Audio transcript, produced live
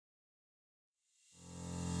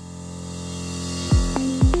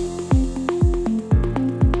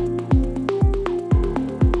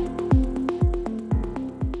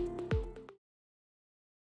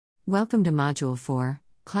Welcome to Module 4,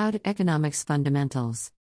 Cloud Economics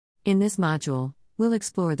Fundamentals. In this module, we'll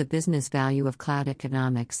explore the business value of cloud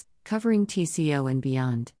economics, covering TCO and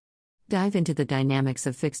beyond. Dive into the dynamics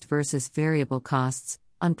of fixed versus variable costs,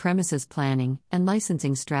 on-premises planning, and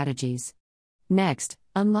licensing strategies. Next,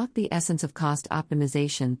 unlock the essence of cost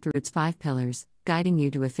optimization through its 5 pillars, guiding you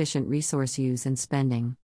to efficient resource use and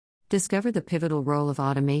spending. Discover the pivotal role of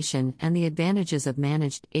automation and the advantages of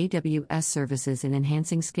managed AWS services in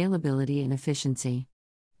enhancing scalability and efficiency.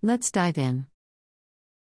 Let's dive in.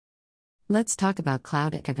 Let's talk about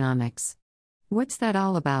cloud economics. What's that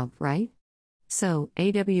all about, right? So,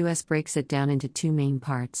 AWS breaks it down into 2 main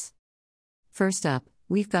parts. First up,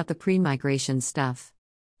 we've got the pre-migration stuff.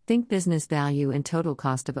 Think business value and total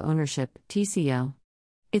cost of ownership, TCO.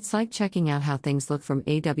 It's like checking out how things look from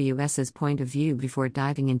AWS's point of view before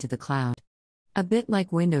diving into the cloud. A bit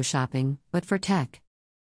like window shopping, but for tech.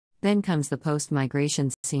 Then comes the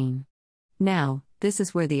post-migration scene. Now, this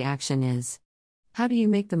is where the action is. How do you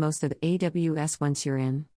make the most of AWS once you're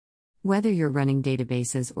in? Whether you're running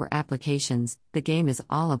databases or applications, the game is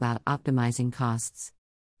all about optimizing costs.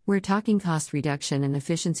 We're talking cost reduction and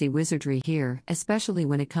efficiency wizardry here, especially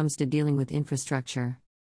when it comes to dealing with infrastructure.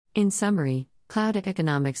 In summary, cloud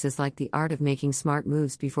economics is like the art of making smart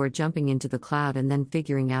moves before jumping into the cloud and then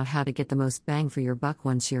figuring out how to get the most bang for your buck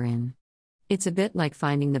once you're in. It's a bit like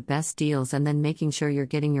finding the best deals and then making sure you're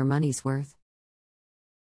getting your money's worth.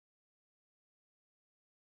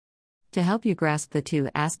 To help you grasp the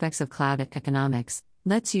 2 aspects of cloud economics,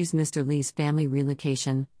 let's use Mr. Lee's family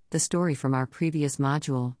relocation, the story from our previous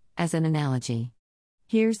module, as an analogy.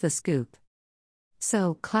 Here's the scoop.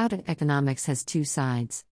 So, cloud economics has 2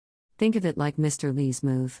 sides. Think of it like Mr. Lee's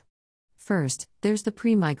move. First, there's the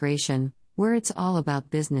pre-migration, where it's all about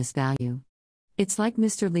business value. It's like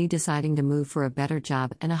Mr. Lee deciding to move for a better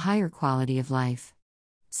job and a higher quality of life.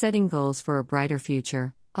 Setting goals for a brighter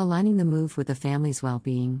future, aligning the move with the family's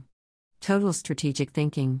well-being. Total strategic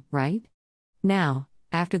thinking, right? Now,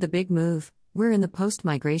 after the big move, we're in the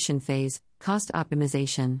post-migration phase, cost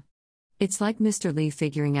optimization. It's like Mr. Lee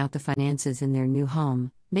figuring out the finances in their new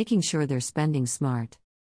home, making sure they're spending smart.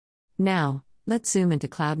 Now, let's zoom into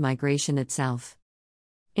cloud migration itself.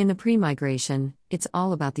 In the pre-migration, it's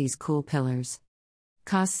all about these cool pillars.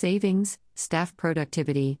 Cost savings, staff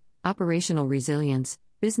productivity, operational resilience,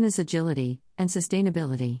 business agility, and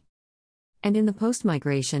sustainability. And in the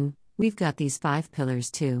post-migration, we've got these 5 pillars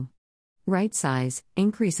too. Right size,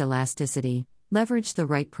 increase elasticity, leverage the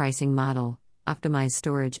right pricing model, optimize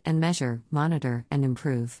storage and measure, monitor, and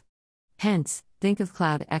improve. Hence, think of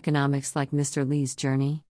cloud economics like Mr. Lee's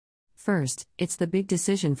journey. First, it's the big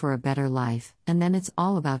decision for a better life, and then it's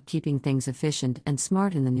all about keeping things efficient and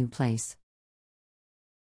smart in the new place.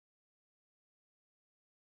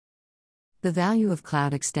 The value of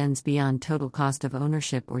cloud extends beyond total cost of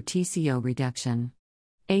ownership or TCO reduction.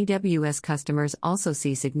 AWS customers also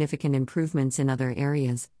see significant improvements in other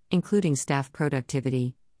areas, including staff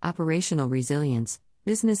productivity, operational resilience,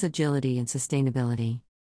 business agility, and sustainability.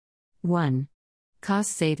 1. Cost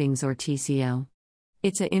savings or TCO.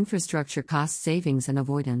 It's an infrastructure cost savings and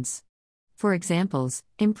avoidance. For examples,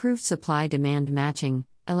 improved supply-demand matching,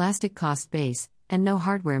 elastic cost base, and no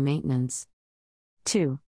hardware maintenance.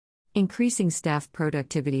 2. Increasing staff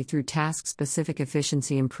productivity through task-specific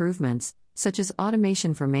efficiency improvements, such as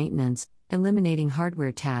automation for maintenance, eliminating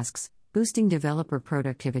hardware tasks, boosting developer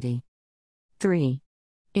productivity. 3.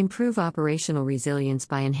 Improve operational resilience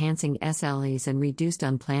by enhancing SLAs and reduced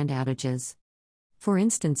unplanned outages. For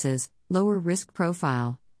instances, lower risk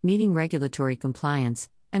profile, meeting regulatory compliance,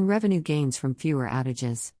 and revenue gains from fewer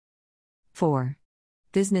outages. 4.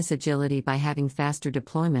 Business agility by having faster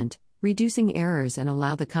deployment, reducing errors and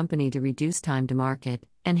allow the company to reduce time to market,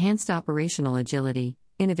 enhanced operational agility,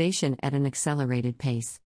 innovation at an accelerated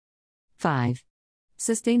pace. 5.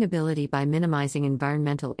 Sustainability by minimizing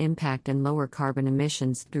environmental impact and lower carbon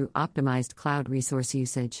emissions through optimized cloud resource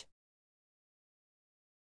usage.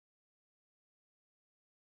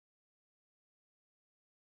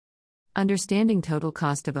 Understanding total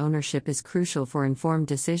cost of ownership is crucial for informed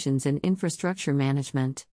decisions in infrastructure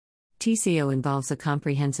management. TCO involves a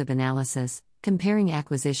comprehensive analysis, comparing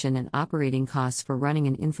acquisition and operating costs for running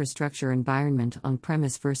an infrastructure environment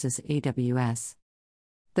on-premise versus AWS.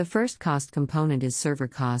 The first cost component is server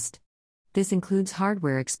cost. This includes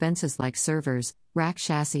hardware expenses like servers, rack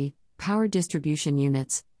chassis, power distribution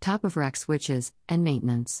units, top-of-rack switches, and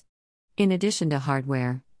maintenance. In addition to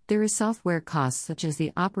hardware, there is software costs such as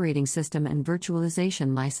the operating system and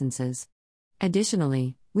virtualization licenses.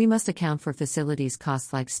 Additionally, we must account for facilities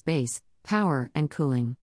costs like space, power, and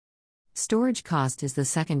cooling. Storage cost is the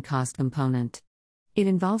second cost component. It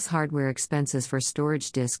involves hardware expenses for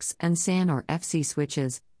storage disks and SAN or FC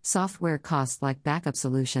switches, software costs like backup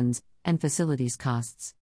solutions, and facilities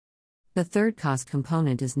costs. The third cost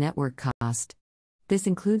component is network cost. This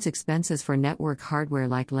includes expenses for network hardware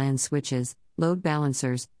like LAN switches, load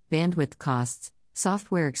balancers, bandwidth costs,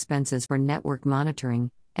 software expenses for network monitoring,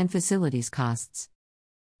 and facilities costs.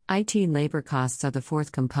 IT labor costs are the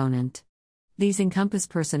fourth component. These encompass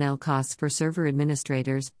personnel costs for server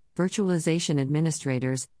administrators, virtualization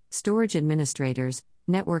administrators, storage administrators,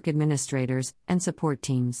 network administrators, and support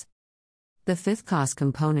teams. The fifth cost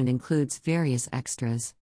component includes various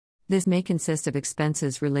extras. This may consist of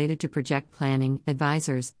expenses related to project planning,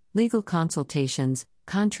 advisors, legal consultations,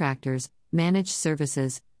 contractors, managed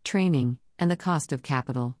services, training, and the cost of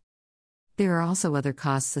capital. There are also other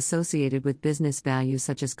costs associated with business value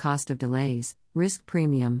such as cost of delays, risk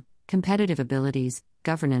premium, competitive abilities,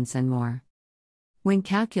 governance, and more. When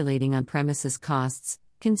calculating on-premises costs,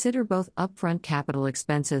 consider both upfront capital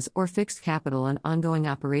expenses or fixed capital and ongoing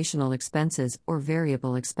operational expenses or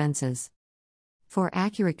variable expenses. For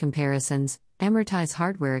accurate comparisons, amortize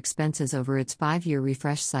hardware expenses over its 5-year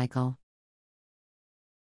refresh cycle.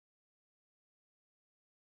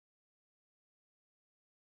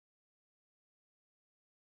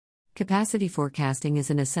 Capacity forecasting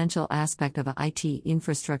is an essential aspect of IT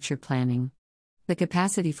infrastructure planning. The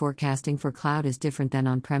capacity forecasting for cloud is different than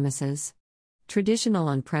on-premises. Traditional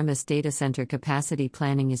on-premise data center capacity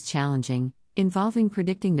planning is challenging, involving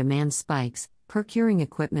predicting demand spikes, procuring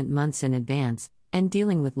equipment months in advance, and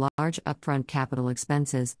dealing with large upfront capital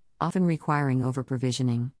expenses, often requiring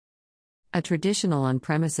over-provisioning. A traditional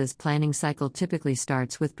on-premises planning cycle typically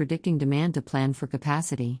starts with predicting demand to plan for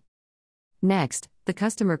capacity. Next, the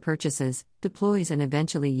customer purchases, deploys, and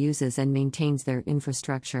eventually uses and maintains their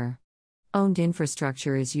infrastructure. Owned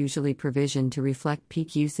infrastructure is usually provisioned to reflect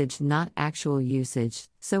peak usage, not actual usage,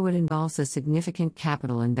 so it involves a significant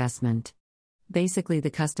capital investment. Basically, the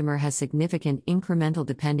customer has significant incremental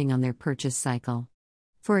depending on their purchase cycle.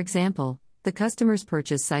 For example, the customer's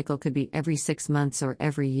purchase cycle could be every 6 months or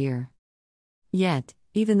every year. Yet,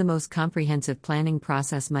 even the most comprehensive planning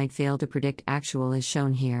process might fail to predict actual as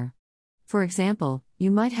shown here. For example, you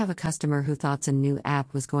might have a customer who thought a new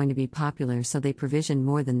app was going to be popular, so they provisioned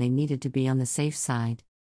more than they needed to be on the safe side.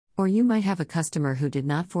 Or you might have a customer who did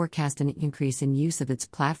not forecast an increase in use of its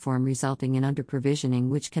platform, resulting in under-provisioning,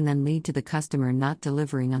 which can then lead to the customer not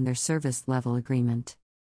delivering on their service level agreement.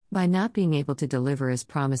 By not being able to deliver as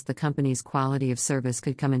promised, the company's quality of service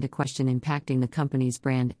could come into question, impacting the company's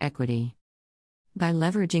brand equity. By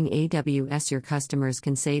leveraging AWS, your customers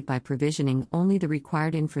can save by provisioning only the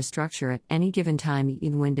required infrastructure at any given time,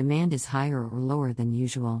 even when demand is higher or lower than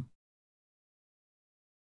usual.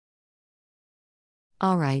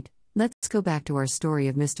 Alright, let's go back to our story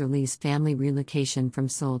of Mr. Lee's family relocation from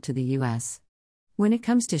Seoul to the US. When it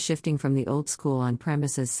comes to shifting from the old school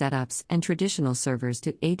on-premises setups and traditional servers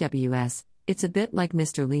to AWS, it's a bit like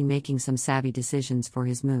Mr. Lee making some savvy decisions for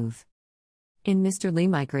his move. In Mr. Lee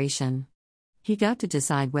migration, he got to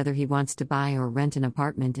decide whether he wants to buy or rent an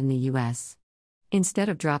apartment in the US. Instead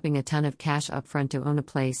of dropping a ton of cash upfront to own a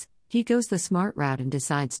place, he goes the smart route and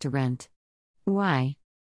decides to rent. Why?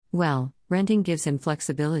 Well, renting gives him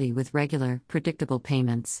flexibility with regular, predictable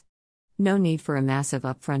payments. No need for a massive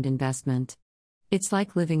upfront investment. It's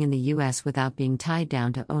like living in the US without being tied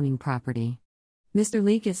down to owning property. Mr.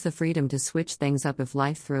 Lee gets the freedom to switch things up if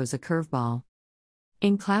life throws a curveball.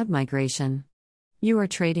 In cloud migration, you are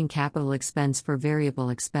trading capital expense for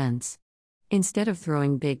variable expense. Instead of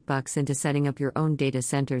throwing big bucks into setting up your own data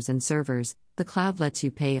centers and servers, the cloud lets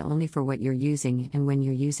you pay only for what you're using and when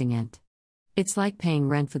you're using it. It's like paying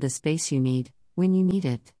rent for the space you need, when you need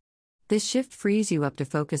it. This shift frees you up to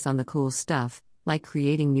focus on the cool stuff, like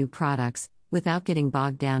creating new products, without getting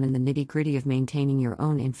bogged down in the nitty-gritty of maintaining your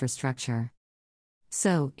own infrastructure.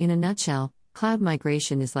 So, in a nutshell, cloud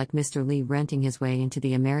migration is like Mr. Lee renting his way into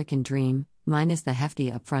the American dream, minus the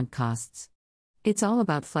hefty upfront costs. It's all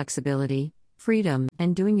about flexibility, freedom,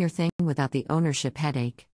 and doing your thing without the ownership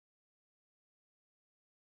headache.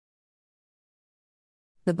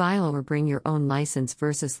 The buy or bring your own license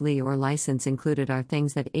versus Lee or license included are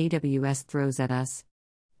things that AWS throws at us.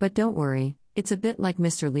 But don't worry, it's a bit like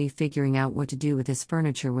Mr. Lee figuring out what to do with his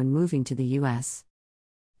furniture when moving to the US.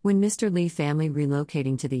 When Mr. Lee family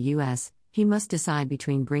relocating to the US, he must decide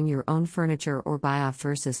between bring your own furniture or buy off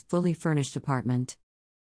versus fully furnished apartment.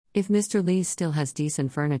 If Mr. Lee still has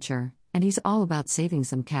decent furniture, and he's all about saving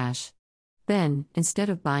some cash, then, instead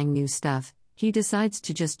of buying new stuff, he decides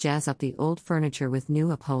to just jazz up the old furniture with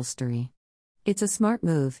new upholstery. It's a smart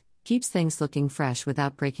move, keeps things looking fresh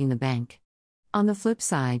without breaking the bank. On the flip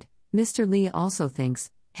side, Mr. Lee also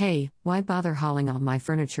thinks, hey, why bother hauling all my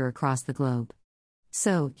furniture across the globe?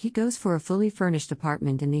 So, he goes for a fully furnished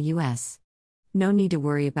apartment in the US. No need to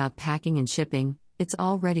worry about packing and shipping, it's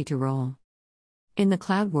all ready to roll. In the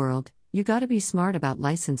cloud world, you gotta be smart about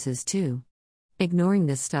licenses too. Ignoring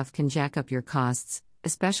this stuff can jack up your costs,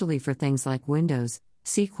 especially for things like Windows,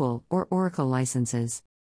 SQL, or Oracle licenses.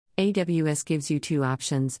 AWS gives you two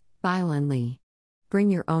options, file and Lee. Bring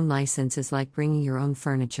your own license is like bringing your own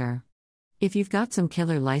furniture. If you've got some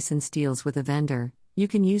killer license deals with a vendor, you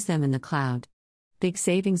can use them in the cloud. Big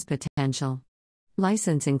savings potential.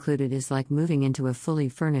 License included is like moving into a fully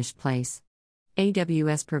furnished place.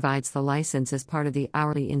 AWS provides the license as part of the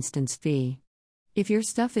hourly instance fee. If your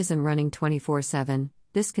stuff isn't running 24/7,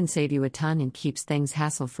 this can save you a ton and keeps things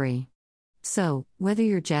hassle-free. So, whether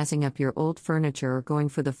you're jazzing up your old furniture or going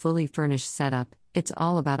for the fully furnished setup, it's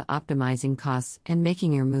all about optimizing costs and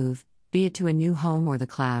making your move, be it to a new home or the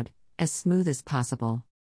cloud, as smooth as possible.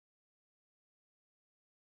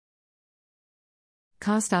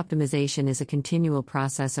 Cost optimization is a continual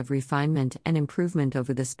process of refinement and improvement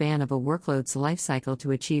over the span of a workload's lifecycle to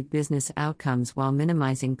achieve business outcomes while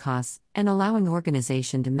minimizing costs and allowing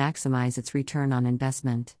organization to maximize its return on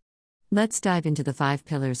investment. Let's dive into the 5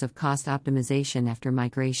 pillars of cost optimization after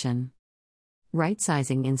migration.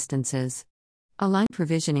 Rightsizing instances. Align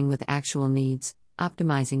provisioning with actual needs,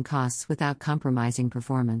 optimizing costs without compromising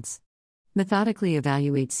performance. Methodically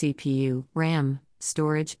evaluate CPU, RAM,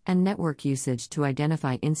 storage, and network usage to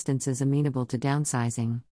identify instances amenable to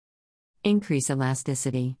downsizing. Increase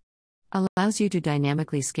elasticity. Allows you to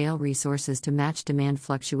dynamically scale resources to match demand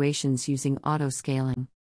fluctuations using auto-scaling.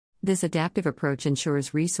 This adaptive approach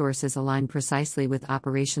ensures resources align precisely with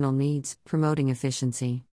operational needs, promoting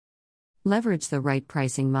efficiency. Leverage the right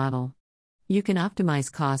pricing model. You can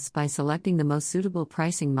optimize costs by selecting the most suitable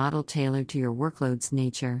pricing model tailored to your workload's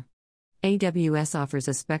nature. AWS offers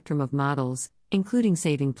a spectrum of models, including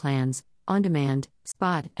saving plans, on-demand,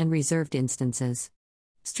 spot, and reserved instances.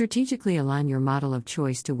 Strategically align your model of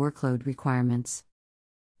choice to workload requirements.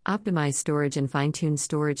 Optimize storage and fine-tune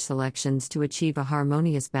storage selections to achieve a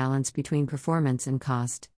harmonious balance between performance and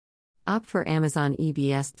cost. Opt for Amazon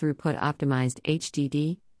EBS throughput optimized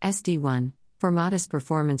HDD, SD1, for modest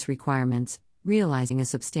performance requirements, realizing a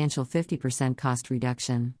substantial 50% cost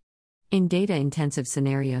reduction. In data-intensive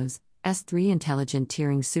scenarios, S3 intelligent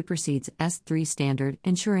tiering supersedes S3 standard,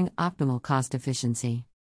 ensuring optimal cost efficiency.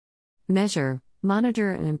 Measure,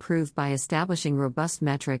 monitor, and improve by establishing robust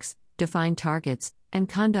metrics, define targets, and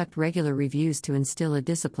conduct regular reviews to instill a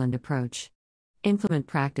disciplined approach. Implement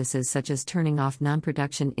practices such as turning off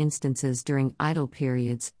non-production instances during idle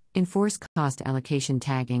periods, enforce cost allocation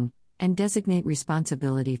tagging, and designate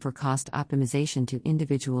responsibility for cost optimization to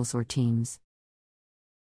individuals or teams.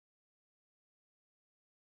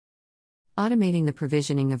 Automating the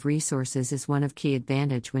provisioning of resources is one of key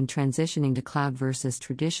advantage when transitioning to cloud versus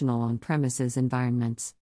traditional on-premises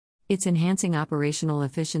environments. It's enhancing operational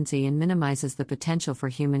efficiency and minimizes the potential for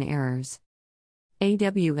human errors.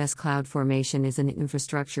 AWS CloudFormation is an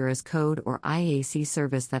infrastructure as code or IaaC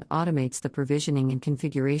service that automates the provisioning and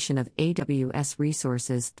configuration of AWS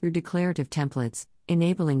resources through declarative templates,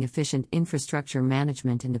 enabling efficient infrastructure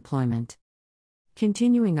management and deployment.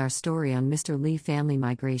 Continuing our story on Mr. Lee family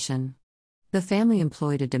migration. The family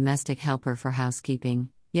employed a domestic helper for housekeeping,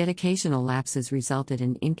 yet occasional lapses resulted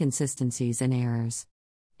in inconsistencies and errors.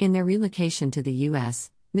 In their relocation to the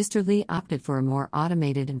U.S., Mr. Lee opted for a more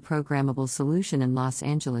automated and programmable solution in Los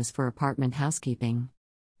Angeles for apartment housekeeping.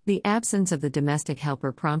 The absence of the domestic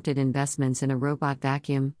helper prompted investments in a robot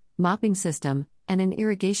vacuum, mopping system, and an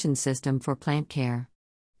irrigation system for plant care.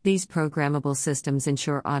 These programmable systems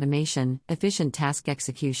ensure automation, efficient task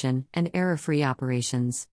execution, and error-free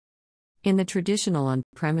operations. In the traditional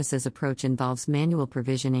on-premises approach involves manual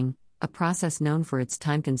provisioning, a process known for its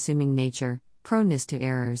time-consuming nature, proneness to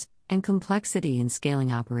errors, and complexity in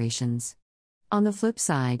scaling operations. On the flip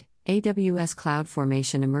side, AWS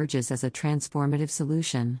CloudFormation emerges as a transformative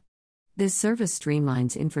solution. This service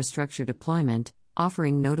streamlines infrastructure deployment,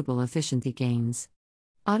 offering notable efficiency gains.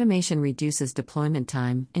 Automation reduces deployment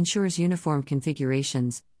time, ensures uniform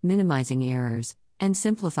configurations, minimizing errors, and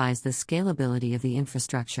simplifies the scalability of the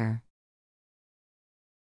infrastructure.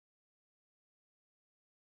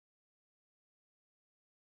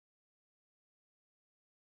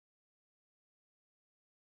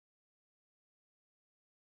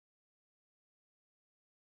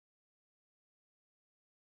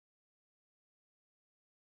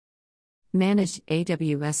 Managed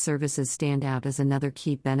AWS services stand out as another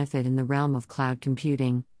key benefit in the realm of cloud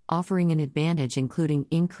computing, offering an advantage including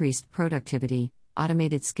increased productivity,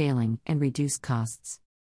 automated scaling, and reduced costs.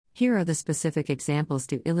 Here are the specific examples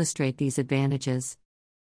to illustrate these advantages.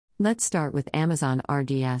 Let's start with Amazon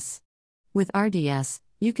RDS. With RDS,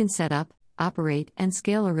 you can set up, operate, and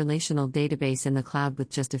scale a relational database in the cloud with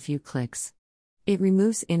just a few clicks. It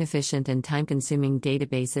removes inefficient and time-consuming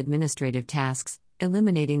database administrative tasks,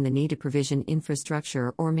 eliminating the need to provision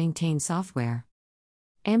infrastructure or maintain software.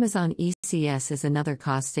 Amazon ECS is another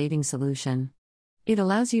cost-saving solution. It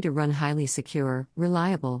allows you to run highly secure,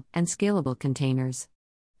 reliable, and scalable containers.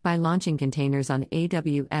 By launching containers on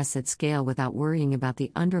AWS at scale without worrying about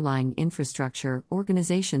the underlying infrastructure,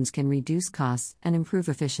 organizations can reduce costs and improve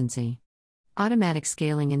efficiency. Automatic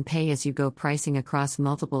scaling and pay-as-you-go pricing across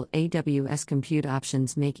multiple AWS compute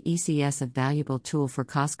options make ECS a valuable tool for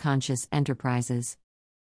cost-conscious enterprises.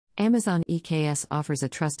 Amazon EKS offers a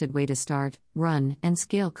trusted way to start, run, and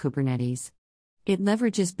scale Kubernetes. It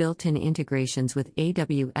leverages built-in integrations with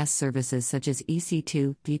AWS services such as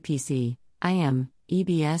EC2, VPC, IAM,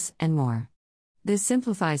 EBS, and more. This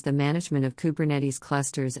simplifies the management of Kubernetes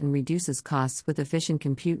clusters and reduces costs with efficient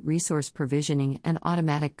compute resource provisioning and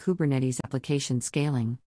automatic Kubernetes application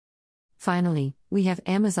scaling. Finally, we have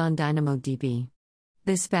Amazon DynamoDB.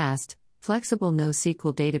 This fast, flexible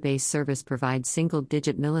NoSQL database service provides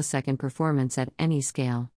single-digit millisecond performance at any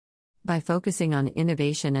scale. By focusing on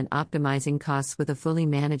innovation and optimizing costs with a fully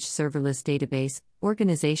managed serverless database,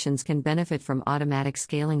 organizations can benefit from automatic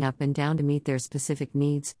scaling up and down to meet their specific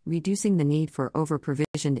needs, reducing the need for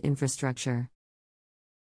over-provisioned infrastructure.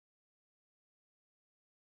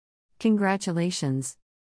 Congratulations!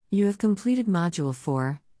 You have completed Module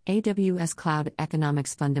 4, AWS Cloud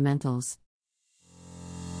Economics Fundamentals.